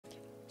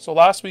So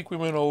last week we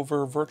went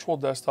over virtual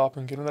desktop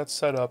and getting that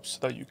set up so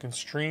that you can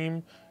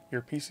stream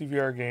your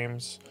PCVR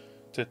games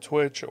to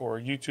Twitch or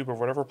YouTube or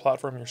whatever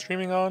platform you're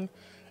streaming on.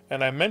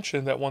 And I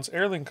mentioned that once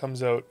Airlink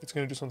comes out, it's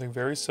going to do something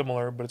very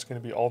similar, but it's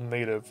going to be all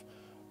native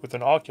with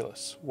an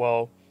Oculus.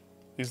 Well,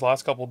 these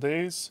last couple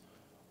days,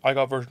 I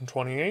got version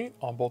 28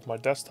 on both my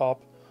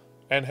desktop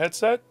and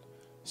headset,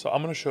 so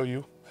I'm going to show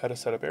you how to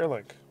set up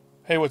Airlink.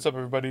 Hey, what's up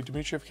everybody?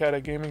 Dimitri of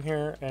Caddac Gaming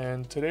here,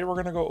 and today we're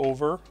going to go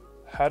over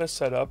how to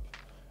set up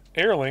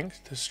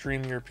Airlink to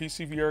stream your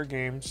PCVR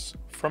games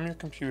from your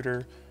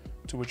computer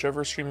to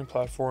whichever streaming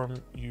platform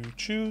you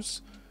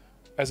choose.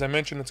 As I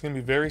mentioned, it's going to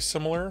be very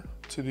similar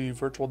to the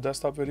virtual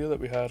desktop video that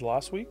we had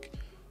last week,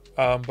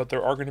 but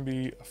there are going to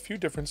be a few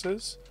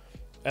differences,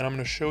 and I'm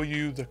going to show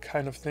you the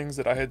kind of things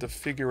that I had to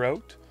figure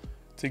out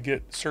to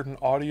get certain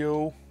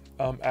audio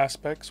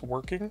aspects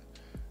working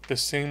the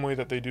same way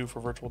that they do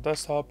for virtual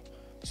desktop,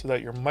 so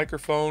that your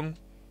microphone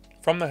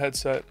from the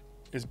headset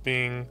is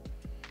being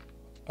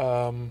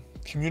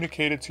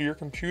communicated to your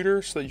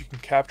computer so that you can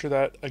capture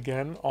that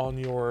again on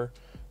your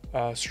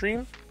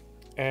stream,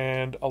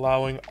 and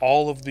allowing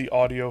all of the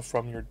audio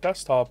from your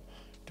desktop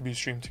to be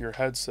streamed to your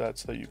headset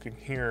so that you can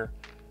hear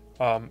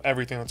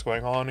everything that's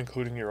going on,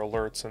 including your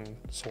alerts and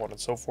so on and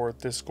so forth,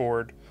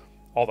 Discord,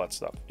 all that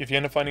stuff. If you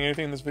end up finding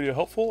anything in this video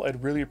helpful,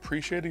 I'd really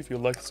appreciate it if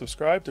you'd like to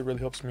subscribe. It really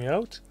helps me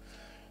out.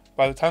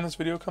 By the time this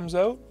video comes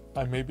out,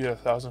 I may be at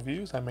 1,000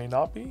 views, I may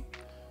not be,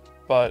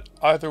 but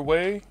either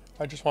way,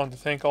 I just wanted to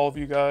thank all of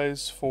you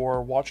guys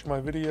for watching my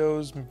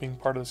videos and being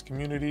part of this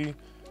community.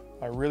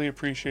 I really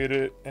appreciate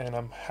it, and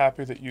I'm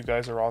happy that you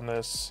guys are on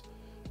this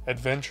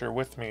adventure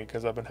with me,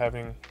 because I've been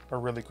having a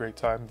really great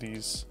time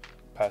these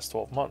past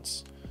 12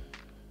 months.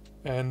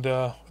 And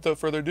without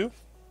further ado,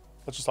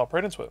 let's just hop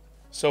right into it.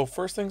 So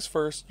first things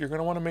first, you're going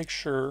to want to make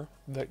sure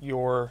that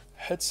your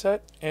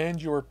headset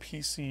and your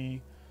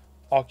PC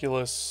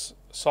Oculus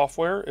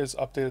software is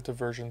updated to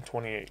version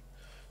 28.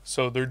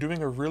 So they're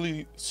doing a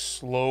really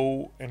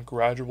slow and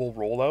gradual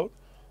rollout.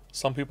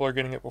 Some people are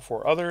getting it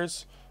before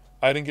others.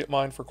 I didn't get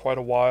mine for quite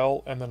a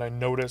while, and then I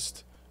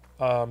noticed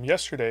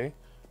yesterday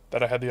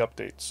that I had the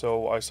update.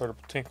 So I started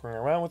tinkering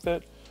around with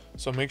it.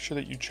 So make sure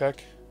that you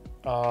check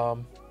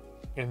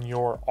in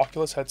your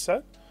Oculus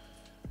headset.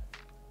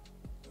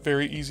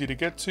 Very easy to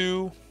get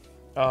to.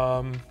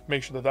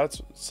 Make sure that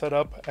that's set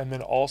up, and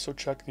then also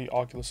check the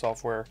Oculus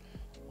software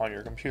on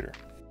your computer.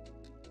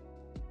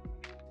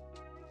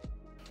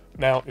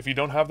 Now, if you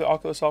don't have the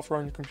Oculus software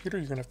on your computer,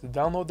 you're going to have to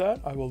download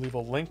that. I will leave a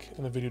link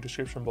in the video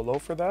description below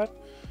for that.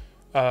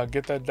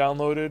 Get that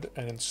downloaded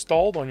and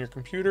installed on your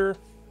computer.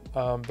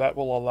 That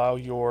will allow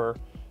your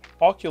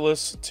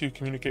Oculus to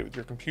communicate with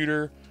your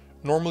computer.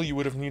 Normally, you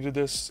would have needed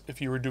this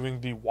if you were doing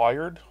the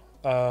wired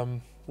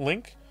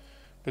link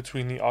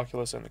between the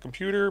Oculus and the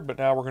computer, but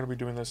now we're going to be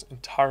doing this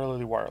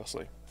entirely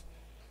wirelessly.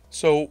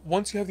 So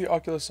once you have the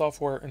Oculus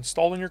software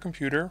installed on your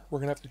computer, we're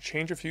going to have to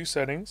change a few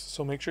settings.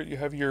 So make sure you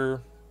have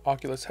your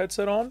Oculus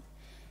headset on,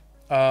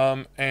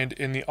 and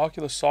in the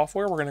Oculus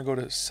software, we're going to go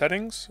to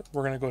settings,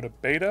 we're going to go to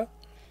beta,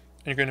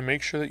 and you're going to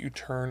make sure that you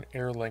turn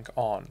Airlink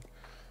on.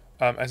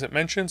 As it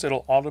mentions,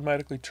 it'll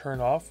automatically turn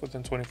off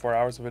within 24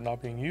 hours of it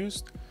not being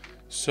used.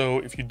 So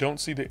if you don't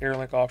see the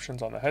Airlink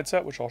options on the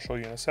headset, which I'll show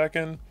you in a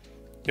second,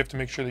 you have to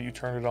make sure that you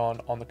turn it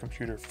on the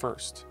computer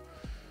first.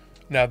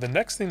 Now, the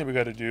next thing that we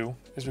got to do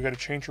is we got to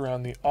change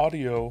around the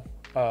audio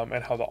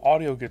and how the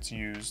audio gets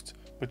used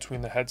between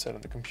the headset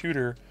and the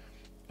computer,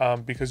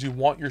 because you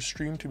want your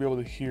stream to be able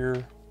to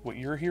hear what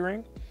you're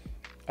hearing,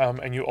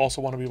 and you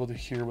also want to be able to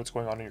hear what's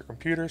going on in your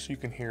computer so you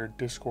can hear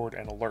Discord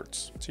and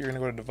alerts. So you're going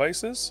to go to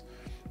devices,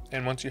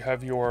 and once you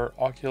have your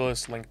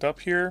Oculus linked up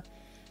here,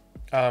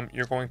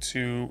 you're going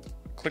to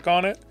click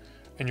on it,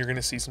 and you're going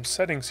to see some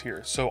settings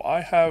here. So I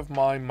have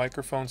my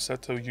microphone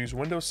set to use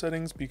Windows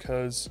settings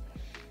because,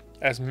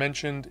 as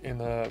mentioned in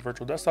the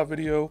virtual desktop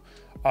video,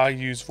 I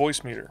use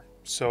voice meter.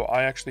 So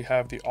I actually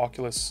have the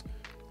Oculus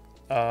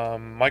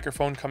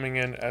microphone coming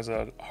in as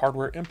a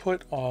hardware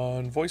input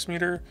on voice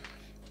meter,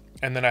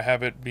 and then I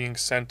have it being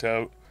sent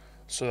out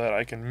so that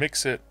I can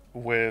mix it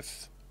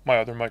with my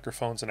other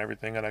microphones and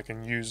everything, and I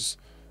can use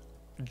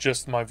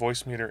just my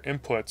voice meter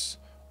inputs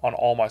on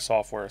all my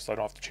software so I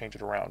don't have to change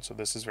it around. So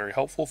this is very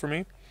helpful for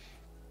me.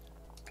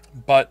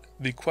 But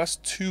the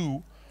Quest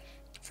 2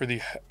 for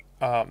the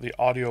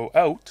audio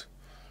out,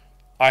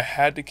 I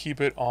had to keep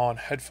it on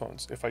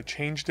headphones. If I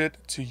changed it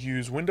to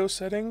use Windows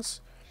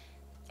settings,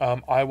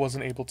 I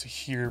wasn't able to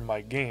hear my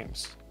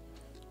games.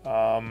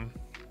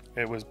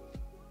 It was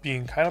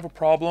being kind of a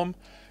problem.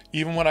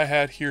 Even when I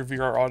had here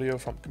VR audio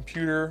from the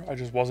computer, I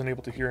just wasn't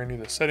able to hear any of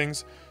the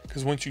settings,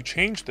 because once you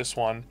change this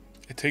one,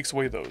 it takes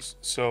away those.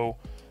 So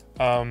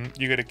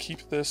you got to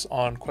keep this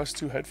on Quest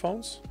 2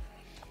 headphones,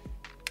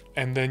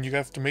 and then you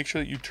have to make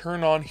sure that you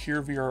turn on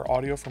Hear VR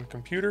audio from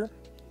computer.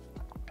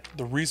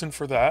 The reason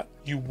for that,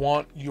 you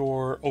want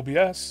your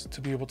OBS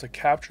to be able to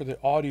capture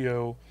the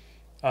audio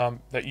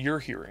that you're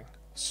hearing.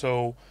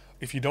 So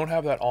if you don't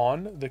have that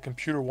on, the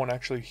computer won't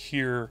actually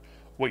hear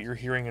what you're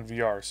hearing in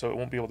VR, so it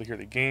won't be able to hear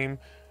the game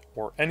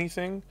or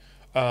anything.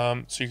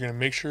 So you're going to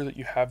make sure that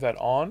you have that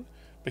on,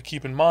 but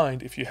keep in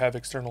mind, if you have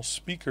external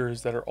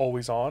speakers that are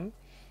always on,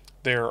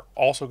 they're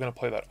also going to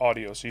play that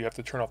audio. So you have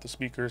to turn off the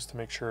speakers to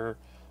make sure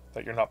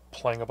that you're not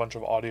playing a bunch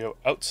of audio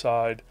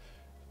outside,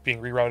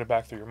 being rerouted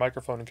back through your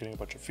microphone and getting a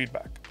bunch of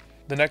feedback.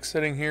 The next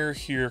setting here,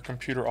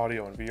 computer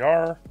audio and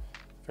VR,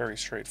 very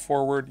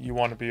straightforward. You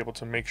want to be able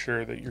to make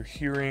sure that you're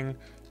hearing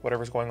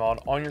whatever's going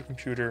on your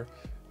computer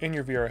in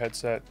your VR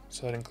headset.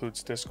 So that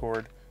includes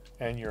Discord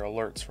and your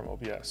alerts from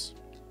OBS.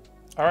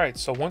 All right,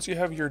 so once you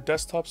have your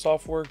desktop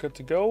software good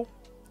to go,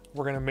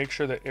 we're going to make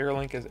sure that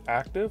Airlink is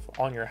active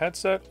on your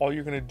headset. All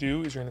you're going to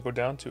do is you're going to go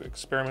down to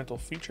experimental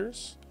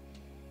features,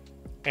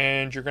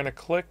 and you're going to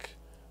click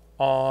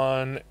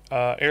on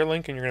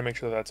Airlink, and you're going to make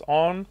sure that that's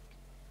on.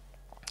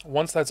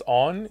 Once that's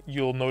on,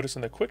 you'll notice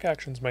in the quick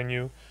actions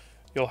menu,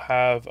 you'll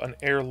have an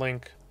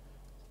Airlink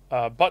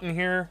button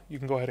here. You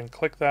can go ahead and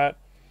click that,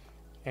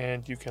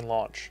 and you can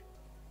launch.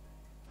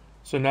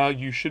 So now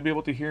you should be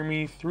able to hear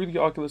me through the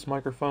Oculus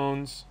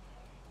microphones,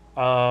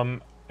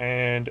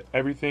 and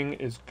everything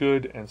is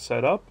good and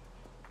set up.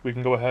 We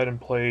can go ahead and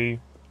play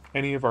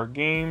any of our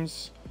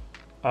games.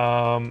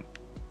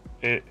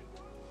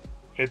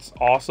 It's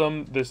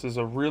awesome. This is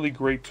a really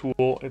great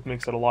tool. It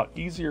makes it a lot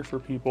easier for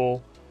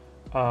people.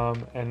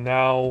 And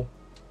now,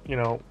 you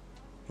know,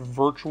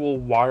 virtual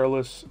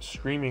wireless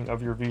streaming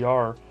of your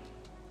VR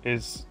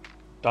is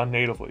done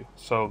natively.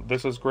 So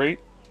this is great.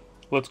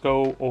 Let's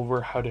go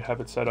over how to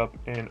have it set up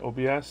in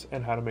OBS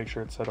and how to make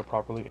sure it's set up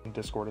properly in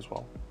Discord as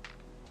well.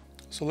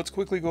 So let's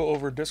quickly go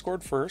over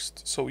Discord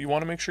first. So what you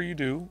want to make sure you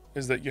do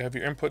is that you have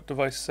your input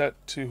device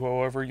set to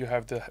however you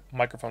have the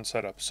microphone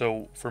set up.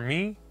 So for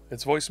me,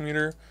 it's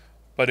Voicemeeter,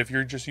 but if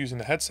you're just using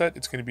the headset,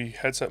 it's going to be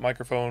headset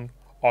microphone,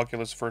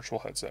 Oculus virtual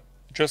headset.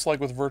 Just like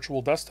with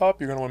virtual desktop,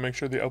 you're going to want to make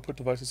sure the output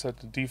device is set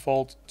to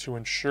default to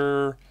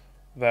ensure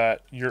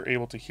that you're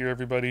able to hear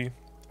everybody.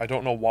 I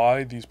don't know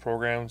why these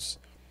programs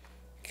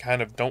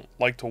kind of don't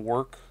like to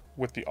work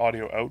with the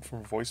audio out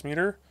from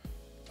Voicemeeter,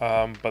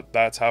 but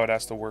that's how it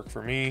has to work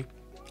for me,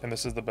 and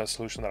this is the best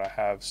solution that I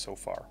have so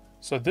far.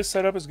 So this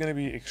setup is going to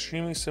be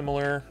extremely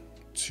similar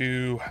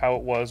to how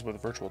it was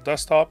with virtual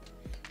desktop.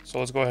 So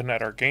let's go ahead and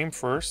add our game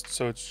first.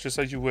 So it's just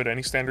as you would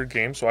any standard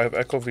game. So I have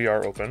Echo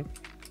VR open,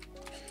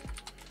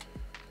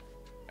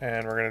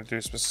 and we're going to do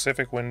a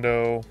specific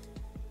window,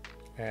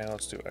 and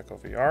let's do Echo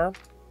VR,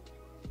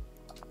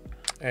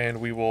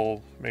 and we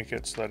will make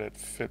it so that it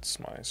fits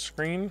my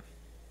screen.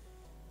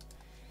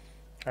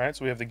 All right,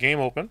 so we have the game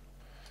open.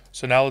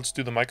 So now let's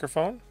do the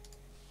microphone.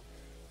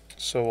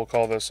 So we'll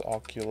call this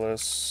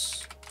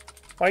Oculus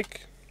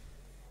mic.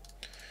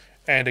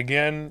 And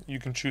again, you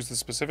can choose the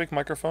specific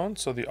microphone,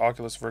 so the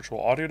Oculus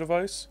virtual audio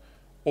device,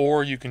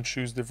 or you can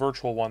choose the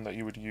virtual one that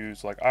you would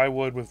use like I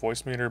would with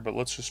Voicemeeter, but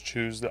let's just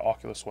choose the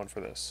Oculus one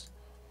for this.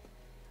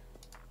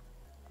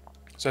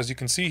 So as you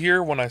can see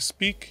here, when I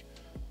speak,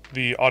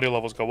 the audio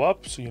levels go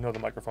up, so you know the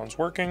microphone's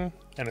working,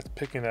 and it's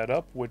picking that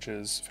up, which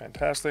is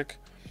fantastic.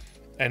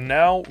 And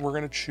now we're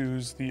going to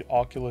choose the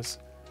Oculus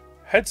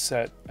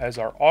headset as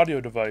our audio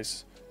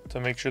device to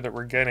make sure that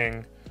we're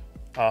getting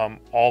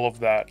all of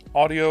that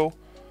audio.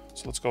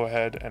 So let's go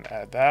ahead and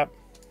add that.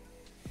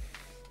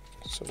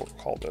 So we'll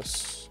call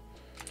this,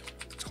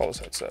 let's call this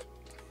headset.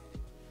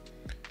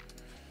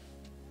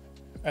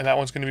 And that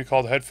one's going to be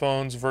called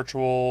headphones,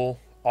 virtual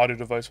audio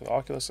device with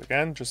Oculus.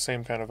 Again, just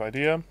same kind of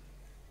idea.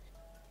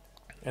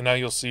 And now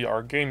you'll see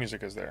our game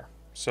music is there.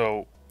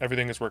 So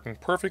everything is working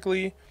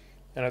perfectly.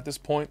 And at this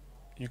point,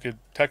 you could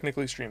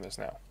technically stream this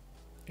now.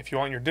 If you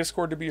want your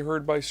Discord to be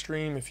heard by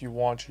stream, if you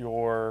want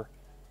your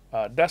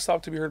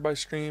desktop to be heard by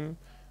stream,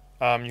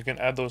 you can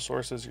add those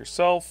sources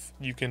yourself.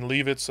 You can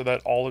leave it so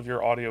that all of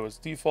your audio is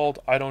default.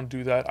 I don't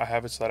do that. I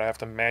have it so that I have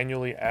to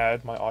manually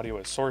add my audio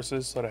as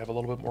sources so that I have a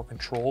little bit more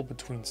control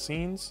between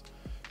scenes.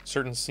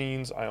 Certain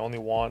scenes, I only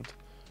want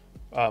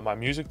my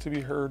music to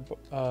be heard,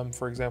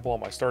 for example, on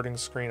my starting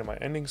screen and my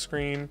ending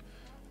screen.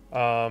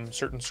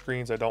 Certain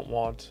screens, I don't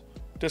want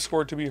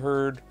Discord to be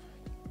heard.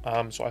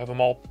 So I have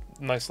them all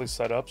nicely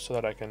set up so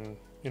that I can,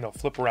 you know,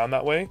 flip around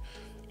that way.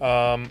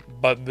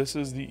 But this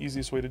is the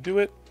easiest way to do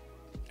it.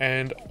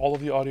 And all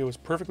of the audio is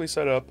perfectly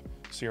set up.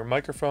 So your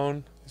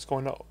microphone is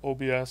going to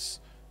OBS,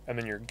 and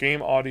then your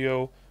game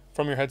audio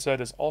from your headset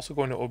is also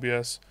going to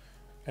OBS.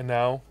 And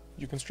now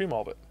you can stream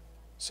all of it.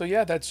 So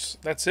yeah, that's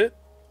it.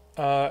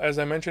 As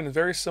I mentioned, it's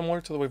very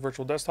similar to the way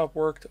virtual desktop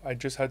worked. I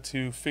just had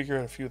to figure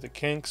out a few of the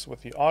kinks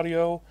with the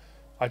audio.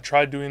 I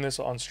tried doing this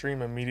on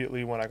stream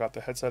immediately when I got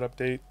the headset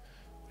update,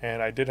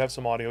 and I did have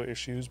some audio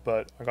issues,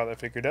 but I got that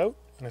figured out,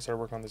 and I started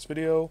working on this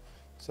video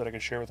so that I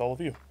could share with all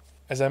of you.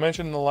 As I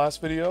mentioned in the last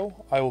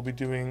video, I will be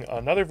doing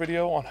another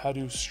video on how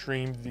to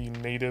stream the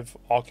native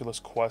Oculus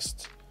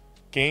Quest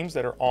games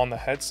that are on the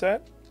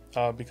headset.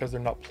 Because they're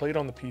not played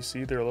on the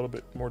PC, they're a little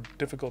bit more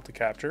difficult to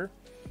capture.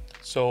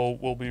 So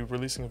we'll be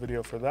releasing a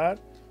video for that.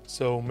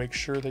 So make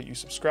sure that you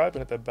subscribe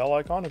and hit that bell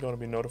icon if you want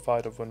to be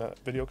notified of when that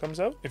video comes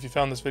out. If you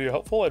found this video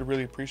helpful, I'd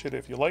really appreciate it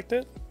if you liked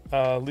it.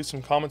 Leave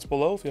some comments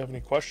below if you have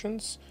any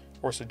questions.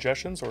 or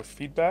suggestions or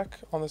feedback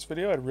on this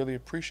video. I'd really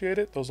appreciate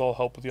it. Those all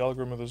help with the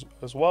algorithm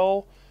as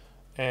well,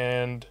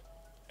 and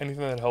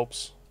anything that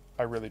helps,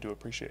 I really do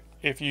appreciate.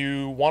 If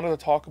you wanted to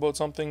talk about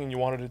something and you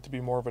wanted it to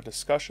be more of a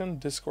discussion,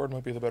 Discord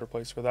might be the better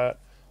place for that.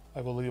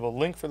 I will leave a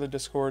link for the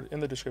Discord in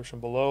the description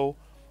below.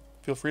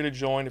 Feel free to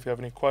join if you have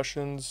any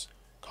questions,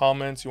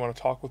 comments, you want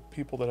to talk with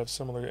people that have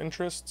similar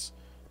interests.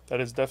 That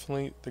is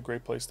definitely the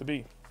great place to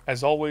be.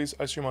 As always,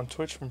 I stream on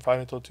Twitch from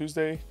Friday until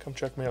Tuesday. Come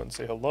check me out and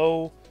say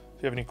hello.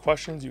 If you have any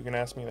questions, you can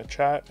ask me in the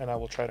chat and I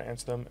will try to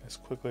answer them as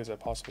quickly as I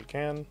possibly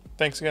can.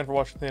 Thanks again for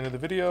watching the end of the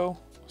video.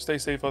 Stay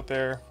safe out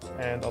there,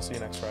 and I'll see you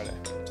next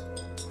Friday.